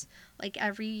office like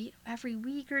every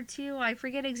week or two. I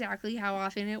forget exactly how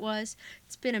often it was.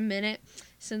 It's been a minute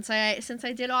since I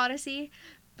did Odyssey,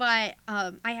 but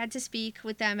I had to speak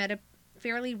with them at a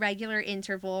fairly regular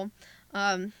interval.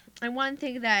 And one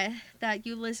thing that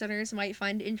you listeners might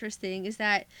find interesting is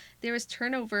that there was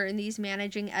turnover in these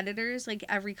managing editors like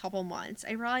every couple months.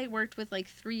 I probably worked with like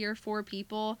 3 or 4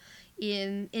 people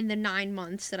in the 9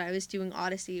 months that I was doing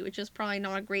Odyssey, which is probably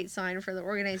not a great sign for the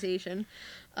organization.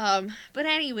 But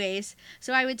anyways,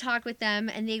 so I would talk with them,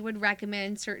 and they would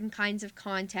recommend certain kinds of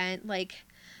content. Like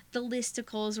the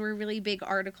listicles were really big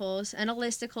articles, and a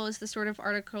listicle is the sort of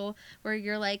article where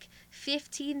you're like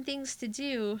 15 things to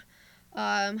do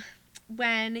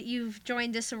when you've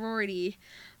joined a sorority.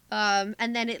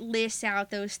 And then it lists out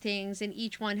those things, and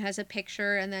each one has a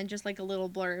picture and then just like a little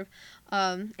blurb.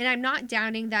 And I'm not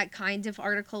downing that kind of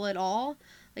article at all.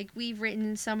 Like, we've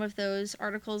written some of those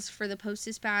articles for the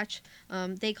Post-Dispatch.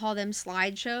 They call them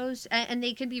slideshows, and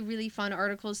they can be really fun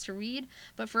articles to read.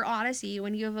 But for Odyssey,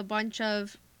 when you have a bunch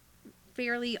of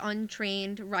fairly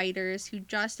untrained writers who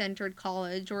just entered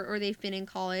college, or they've been in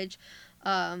college,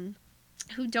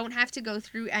 who don't have to go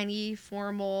through any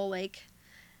formal,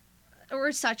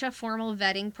 or such a formal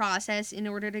vetting process in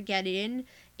order to get in,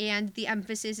 and the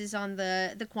emphasis is on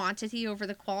the quantity over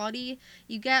the quality,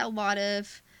 you get a lot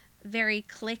of very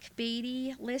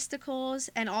clickbaity listicles,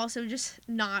 and also just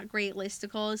not great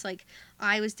listicles. Like,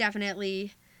 I was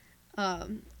definitely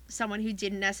someone who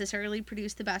didn't necessarily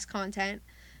produce the best content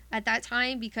at that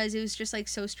time because it was just like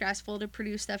so stressful to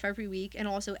produce stuff every week and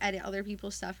also edit other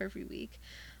people's stuff every week.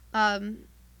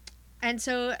 And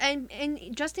so,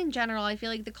 and just in general, I feel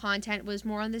like the content was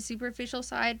more on the superficial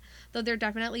side, though there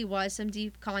definitely was some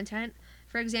deep content.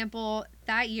 For example,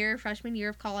 that year, freshman year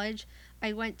of college,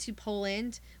 I went to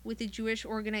Poland with a Jewish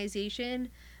organization,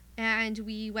 and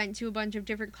we went to a bunch of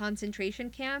different concentration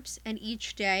camps, and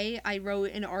each day I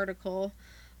wrote an article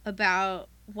about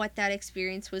what that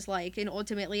experience was like, and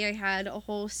ultimately I had a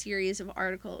whole series of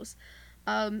articles.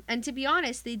 And to be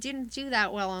honest, they didn't do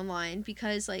that well online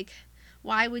because, like,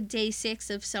 why would day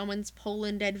 6 of someone's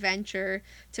Poland adventure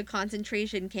to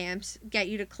concentration camps get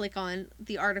you to click on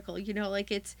the article?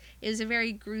 It was a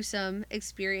very gruesome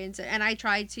experience, and I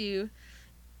tried to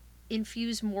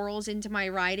infuse morals into my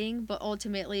writing, but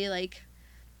ultimately, like,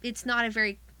 it's not a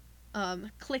very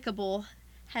clickable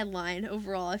headline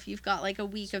overall if you've got like a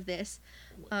week of this.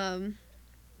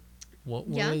 What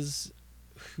was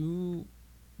who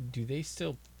do they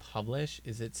still publish?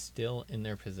 Is it still in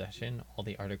their possession, all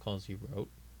the articles you wrote?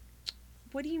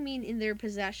 What do you mean in their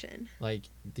possession? Like,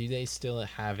 do they still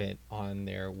have it on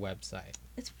their website?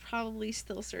 It's probably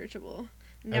still searchable.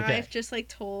 Now Okay. I've just like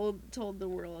told the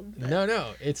world that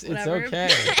No, it's whatever. okay.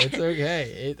 It's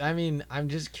okay. I mean, I'm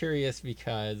just curious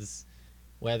because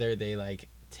whether they like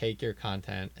take your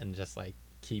content and just like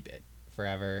keep it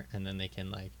forever and then they can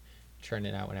like churn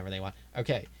it out whenever they want.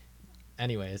 Okay.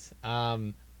 Anyways,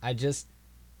 I'm just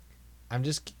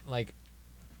like,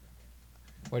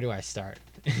 where do I start?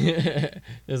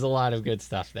 There's a lot of good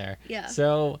stuff there. Yeah.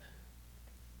 So,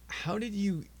 how did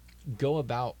you go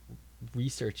about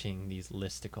researching these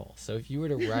listicles? So, if you were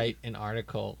to write an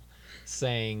article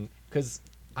saying, because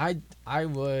I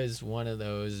was one of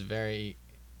those very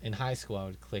in high school, I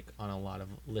would click on a lot of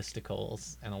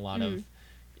listicles and a lot of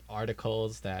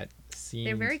articles that seemed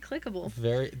They're very clickable.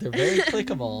 they're very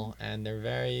clickable and they're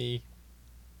very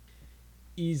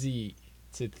easy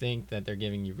to think that they're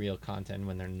giving you real content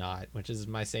when they're not, which is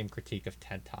my same critique of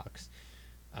TED Talks.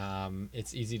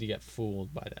 It's easy to get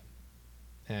fooled by them,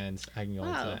 and I can go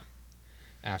into Wow. that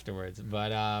afterwards.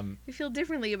 But I feel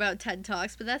differently about TED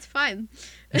Talks, but that's fine.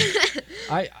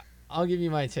 I'll give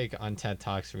you my take on TED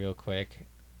Talks real quick.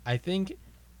 I think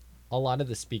a lot of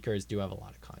the speakers do have a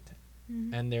lot of content,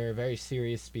 and they're very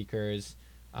serious speakers.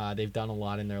 They've done a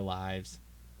lot in their lives,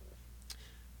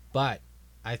 but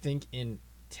I think in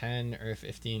 10 or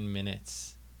 15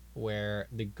 minutes, where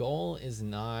the goal is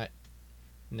not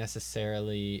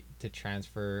necessarily to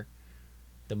transfer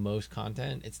the most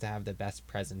content, it's to have the best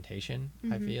presentation.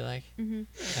 I feel like, and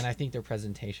I think their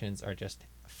presentations are just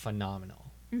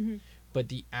phenomenal. But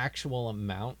the actual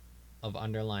amount of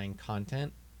underlying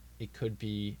content, it could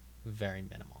be very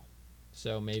minimal.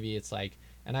 So maybe it's like,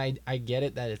 and I get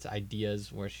it that it's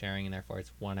ideas we're sharing, and therefore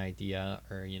it's one idea,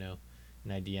 or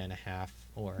an idea and a half,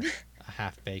 or a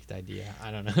half-baked idea.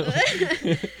 I don't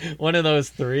know. One of those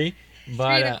three.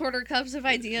 But 3 1/4 cups of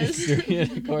ideas. 3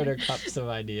 1/4 cups of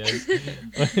ideas.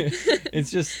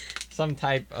 It's just some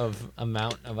type of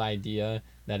amount of idea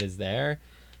that is there.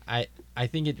 I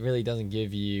think it really doesn't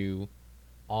give you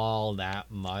all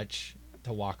that much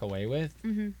to walk away with.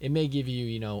 It may give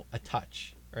you, a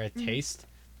touch or a taste,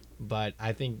 but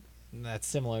I think that's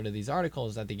similar to these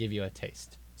articles, that they give you a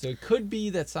taste. So it could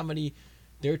be that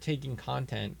they're taking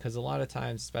content, because a lot of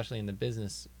times, especially in the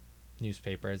business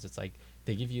newspapers, it's like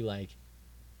they give you like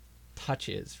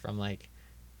touches from like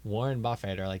Warren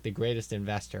Buffett or like the greatest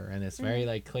investor, and it's very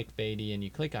like clickbaity, and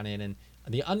you click on it, and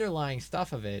the underlying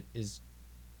stuff of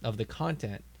the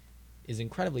content is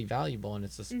incredibly valuable, and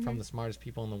it's just from the smartest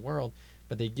people in the world,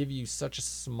 but they give you such a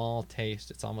small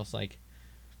taste. It's almost like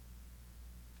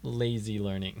lazy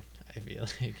learning, I feel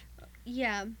like.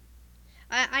 Yeah.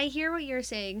 I hear what you're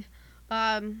saying.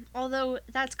 Although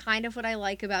that's kind of what I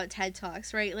like about TED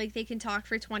Talks, right? Like they can talk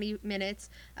for 20 minutes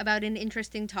about an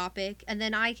interesting topic, and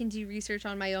then I can do research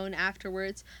on my own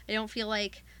afterwards. I don't feel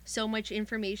like so much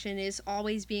information is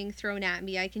always being thrown at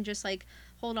me. I can just like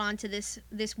hold on to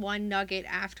this one nugget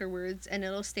afterwards, and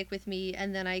it'll stick with me,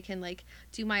 and then I can like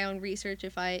do my own research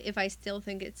if I still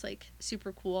think it's like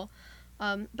super cool.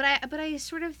 But I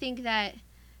sort of think that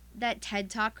TED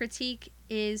Talk critique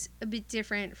is a bit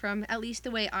different from at least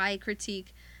the way I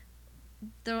critique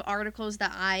the articles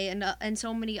that I and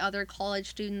so many other college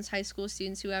students, high school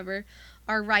students, whoever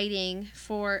are writing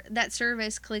for that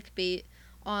service clickbait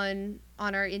on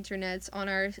our internets,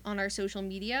 on our social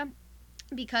media.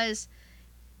 Because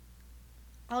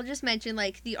I'll just mention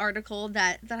like the article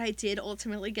that I did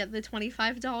ultimately get the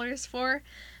 $25 for.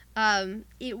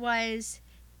 It was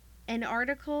an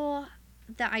article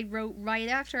that I wrote right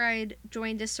after I'd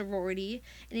joined a sorority,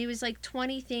 and it was like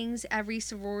 20 things every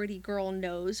sorority girl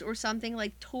knows, or something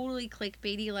like totally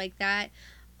clickbaity like that.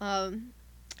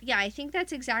 Yeah, I think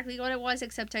that's exactly what it was,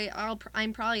 except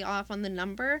I'm probably off on the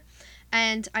number.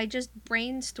 And I just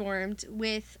brainstormed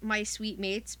with my suite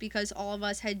mates, because all of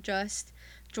us had just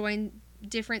joined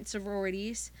different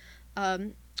sororities.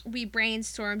 We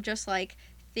brainstormed just like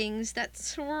things that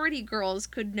sorority girls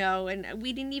could know, and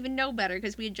we didn't even know better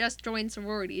because we had just joined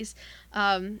sororities.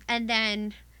 And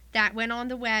then that went on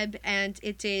the web, and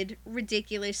it did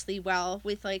ridiculously well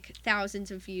with like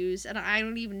thousands of views, and I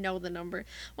don't even know the number.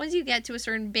 Once you get to a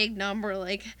certain big number,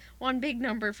 like one big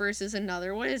number versus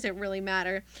another, what does it really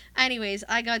matter? Anyways,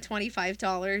 I got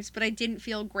 $25, but I didn't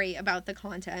feel great about the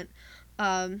content.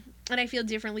 And I feel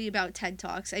differently about TED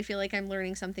Talks. I feel like I'm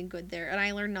learning something good there, and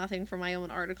I learned nothing from my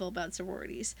own article about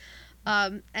sororities.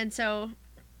 And so,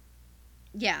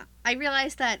 yeah, I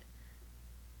realized that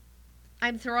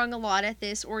I'm throwing a lot at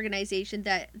this organization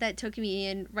that took me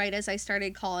in right as I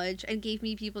started college and gave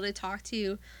me people to talk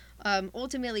to,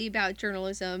 ultimately about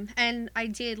journalism. And I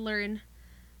did learn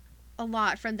a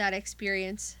lot from that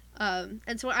experience.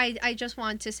 And so I just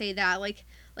want to say that, like,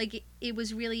 like it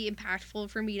was really impactful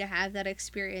for me to have that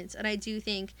experience. And I do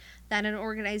think that an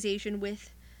organization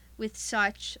with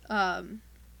such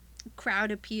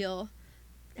crowd appeal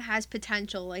has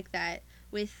potential like that,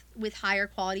 with higher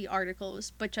quality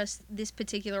articles, but just this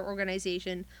particular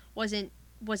organization wasn't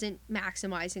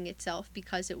maximizing itself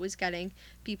because it was getting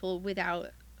people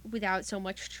without so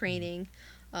much training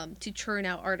to churn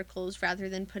out articles rather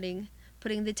than putting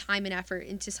the time and effort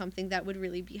into something that would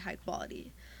really be high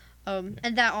quality. And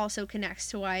that also connects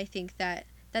to why I think that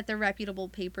the reputable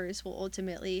papers will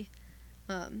ultimately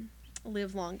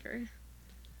live longer.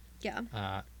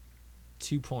 Yeah.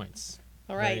 2 points.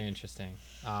 All right. Very interesting.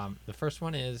 The first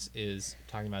one is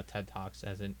talking about TED Talks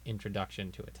as an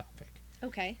introduction to a topic.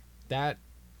 Okay. That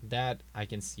I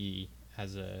can see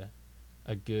as a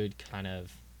good kind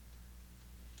of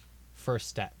first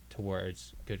step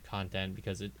towards good content,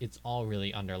 because it's all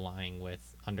really underlined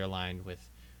with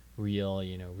real,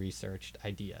 researched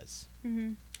ideas.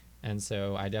 Mm-hmm. And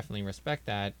so I definitely respect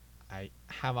that. I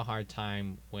have a hard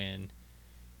time when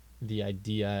the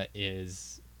idea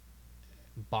is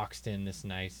boxed in this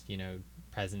nice,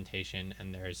 presentation,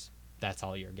 and that's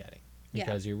all you're getting,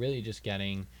 because you're really just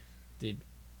getting the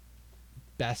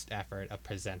best effort of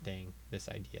presenting this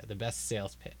idea, the best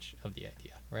sales pitch of the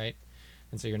idea, right?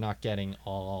 And so you're not getting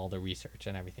all the research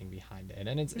and everything behind it.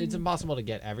 And it's impossible to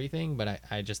get everything, but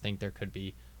I just think there could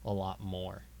be a lot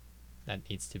more that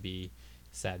needs to be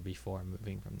said before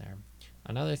moving from there.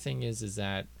 Another thing is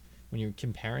that when you're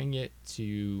comparing it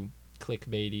to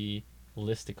clickbaity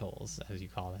listicles, as you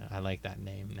call it, I like that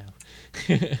name now.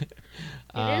 It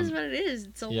is what it is.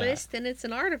 It's a list and it's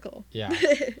an article. Yeah.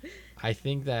 I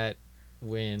think that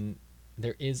when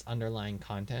there is underlying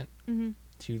content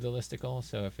to the listicle,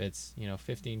 so if it's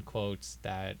 15 quotes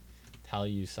that tell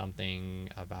you something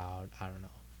about, I don't know,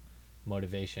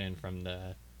 motivation from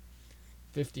the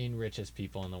 15 richest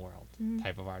people in the world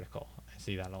type of article, I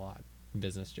see that a lot in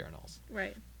business journals.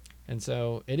 Right. And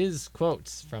so it is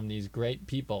quotes from these great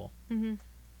people,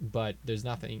 but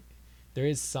there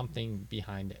is something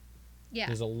behind it. Yeah.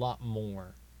 There's a lot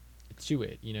more to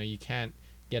it. You can't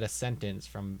get a sentence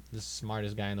from the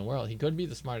smartest guy in the world. He could be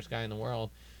the smartest guy in the world.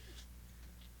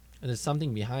 And there's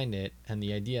something behind it, and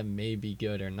the idea may be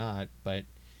good or not, but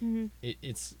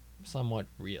it's somewhat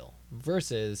real.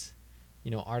 Versus,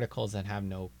 articles that have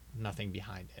nothing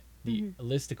behind it. The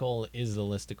listicle is the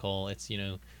listicle. It's,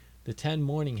 the 10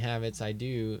 morning habits I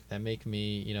do that make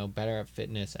me, better at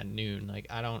fitness at noon. Like,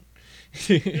 I don't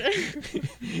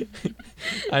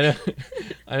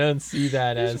see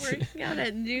that as working out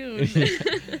at noon.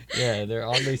 Yeah, they're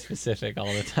oddly specific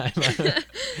all the time.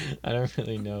 I don't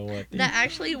really know what that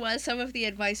actually was some of the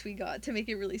advice we got, to make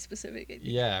it really specific.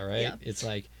 Yeah, right? Yeah. It's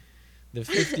like the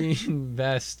 15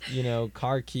 best,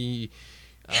 car key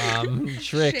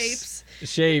tricks,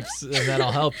 shapes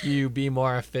that'll help you be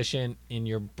more efficient in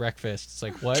your breakfast. It's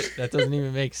like, what? That doesn't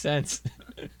even make sense.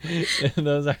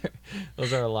 those are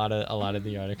a lot of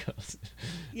the articles.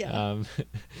 Yeah.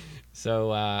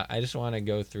 So I just want to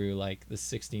go through like the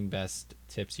 16 best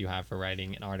tips you have for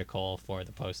writing an article for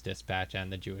the Post-Dispatch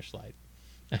and the Jewish Light.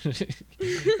 That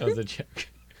was a joke.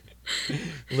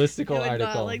 Listicle article. I would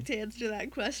not like to answer that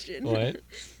question. What?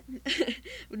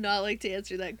 Would not like to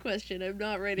answer that question. I'm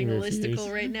not writing a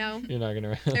listicle right now. You're not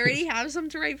gonna. I already have some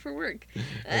to write for work.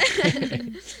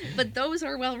 But those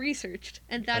are well researched,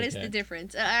 and that is the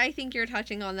difference. I think you're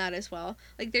touching on that as well.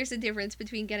 Like, there's a difference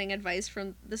between getting advice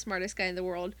from the smartest guy in the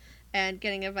world and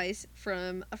getting advice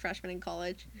from a freshman in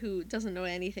college who doesn't know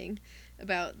anything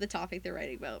about the topic they're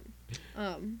writing about.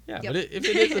 But if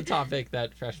it is a topic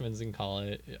that freshmen in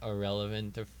college are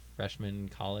relevant to freshmen in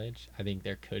college, I think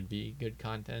there could be good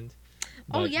content.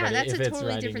 But that's a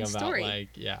totally different story. Like,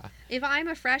 if I'm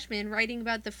a freshman writing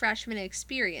about the freshman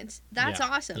experience, that's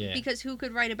awesome. Yeah. Because who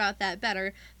could write about that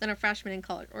better than a freshman in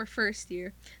college or first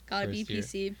year? Gotta be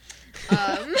PC.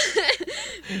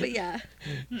 But yeah.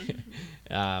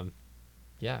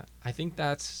 I think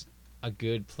that's a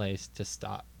good place to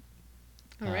stop.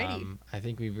 Alrighty. I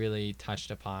think we really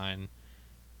touched upon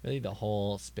really the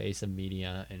whole space of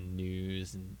media and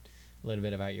news, and a little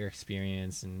bit about your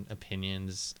experience and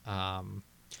opinions. And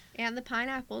the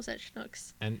pineapples at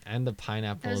Schnucks. And the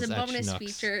pineapples at Schnucks. That was a bonus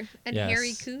feature. And yes.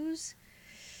 Harry Coos.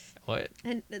 What?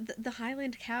 And the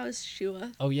Highland cows,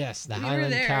 Shua. Oh yes, the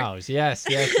Highland cows. Yes.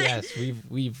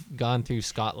 We've gone through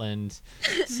Scotland,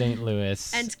 St.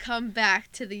 Louis, and come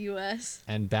back to the U.S.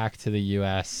 And back to the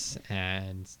U.S.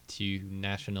 and to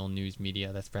national news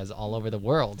media that spreads all over the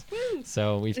world. Woo!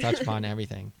 So we've touched upon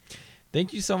everything.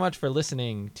 Thank you so much for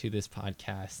listening to this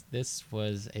podcast. This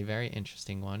was a very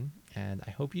interesting one, and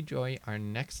I hope you enjoy our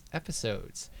next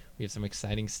episodes. We have some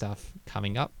exciting stuff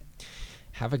coming up.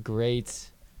 Have a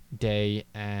great day,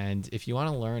 and if you want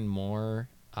to learn more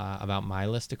about my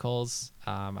listicles,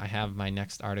 I have my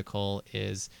next article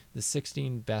is the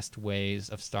 16 best ways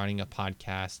of starting a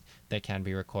podcast that can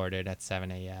be recorded at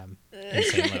 7 a.m. in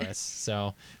St. Louis.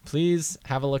 So please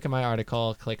have a look at my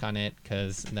article, click on it,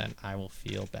 because then I will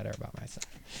feel better about myself.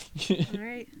 All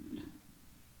right.